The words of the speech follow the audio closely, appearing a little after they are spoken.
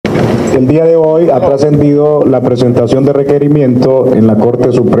El día de hoy ha trascendido la presentación de requerimiento en la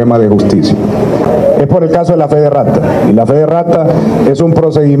Corte Suprema de Justicia. Es por el caso de la fe de rata, y la fe de rata es un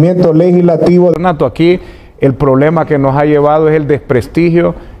procedimiento legislativo. Aquí el problema que nos ha llevado es el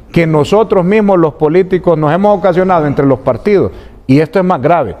desprestigio que nosotros mismos los políticos nos hemos ocasionado entre los partidos, y esto es más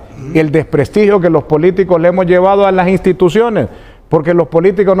grave, el desprestigio que los políticos le hemos llevado a las instituciones, porque los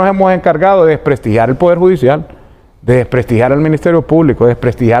políticos nos hemos encargado de desprestigiar el Poder Judicial, de desprestigiar al Ministerio Público, de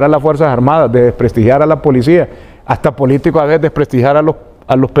desprestigiar a las Fuerzas Armadas, de desprestigiar a la policía, hasta políticos a veces desprestigiar a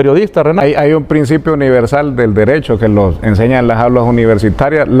los periodistas. Hay un principio universal del derecho que los enseñan en las aulas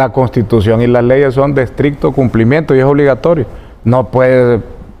universitarias: la Constitución y las leyes son de estricto cumplimiento y es obligatorio. No puede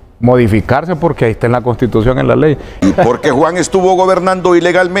modificarse porque ahí está en la Constitución, en la ley. Porque Juan estuvo gobernando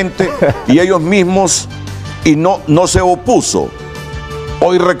ilegalmente y ellos mismos y no se opuso.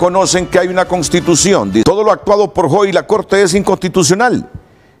 Hoy reconocen que hay una Constitución. Todo lo actuado por Joy y la Corte es inconstitucional.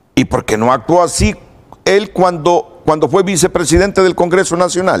 ¿Y por qué no actuó así él cuando fue vicepresidente del Congreso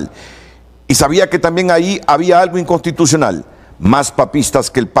Nacional? Y sabía que también ahí había algo inconstitucional. Más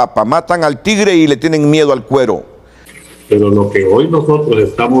papistas que el Papa. Matan al tigre y le tienen miedo al cuero. Pero lo que hoy nosotros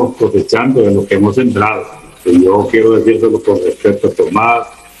estamos cosechando es lo que hemos sembrado. Y yo quiero decírselo con respeto a Tomás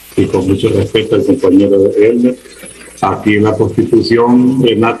y con mucho respeto al compañero Elmer. Aquí en la Constitución,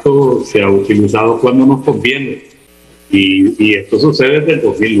 Renato, se ha utilizado cuando nos conviene. Y esto sucede desde el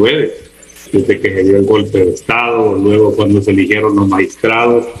 2009, desde que se dio el golpe de Estado, luego cuando se eligieron los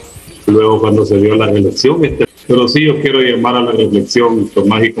magistrados, luego cuando se dio la reelección. Pero sí, yo quiero llamar a la reflexión,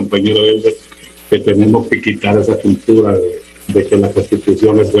 Tomás y compañero Elmer, que tenemos que quitar esa cultura de que la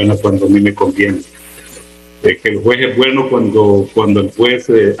Constitución es buena cuando a mí me conviene. De que el juez es bueno cuando el juez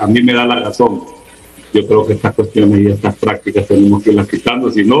a mí me da la razón. Yo creo que estas cuestiones y estas prácticas tenemos que irlas quitando,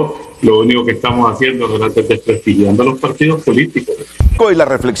 si no, lo único que estamos haciendo es desprestigiando a los partidos políticos. Y la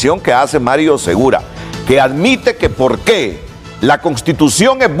reflexión que hace Mario Segura, que admite que por qué la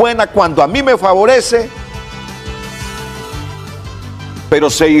Constitución es buena cuando a mí me favorece, pero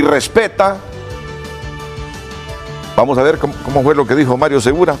se irrespeta. Vamos a ver cómo fue lo que dijo Mario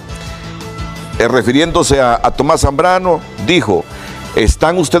Segura. Refiriéndose a Tomás Zambrano, dijo: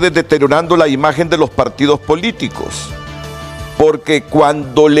 están ustedes deteriorando la imagen de los partidos políticos, porque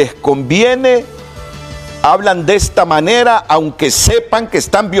cuando les conviene hablan de esta manera, aunque sepan que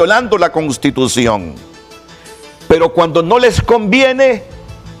están violando la Constitución, pero cuando no les conviene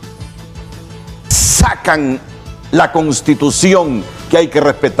sacan la Constitución, que hay que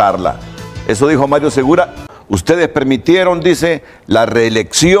respetarla. Eso dijo Mario Segura. Ustedes permitieron, dice, la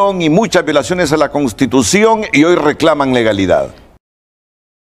reelección y muchas violaciones a la Constitución y hoy reclaman legalidad.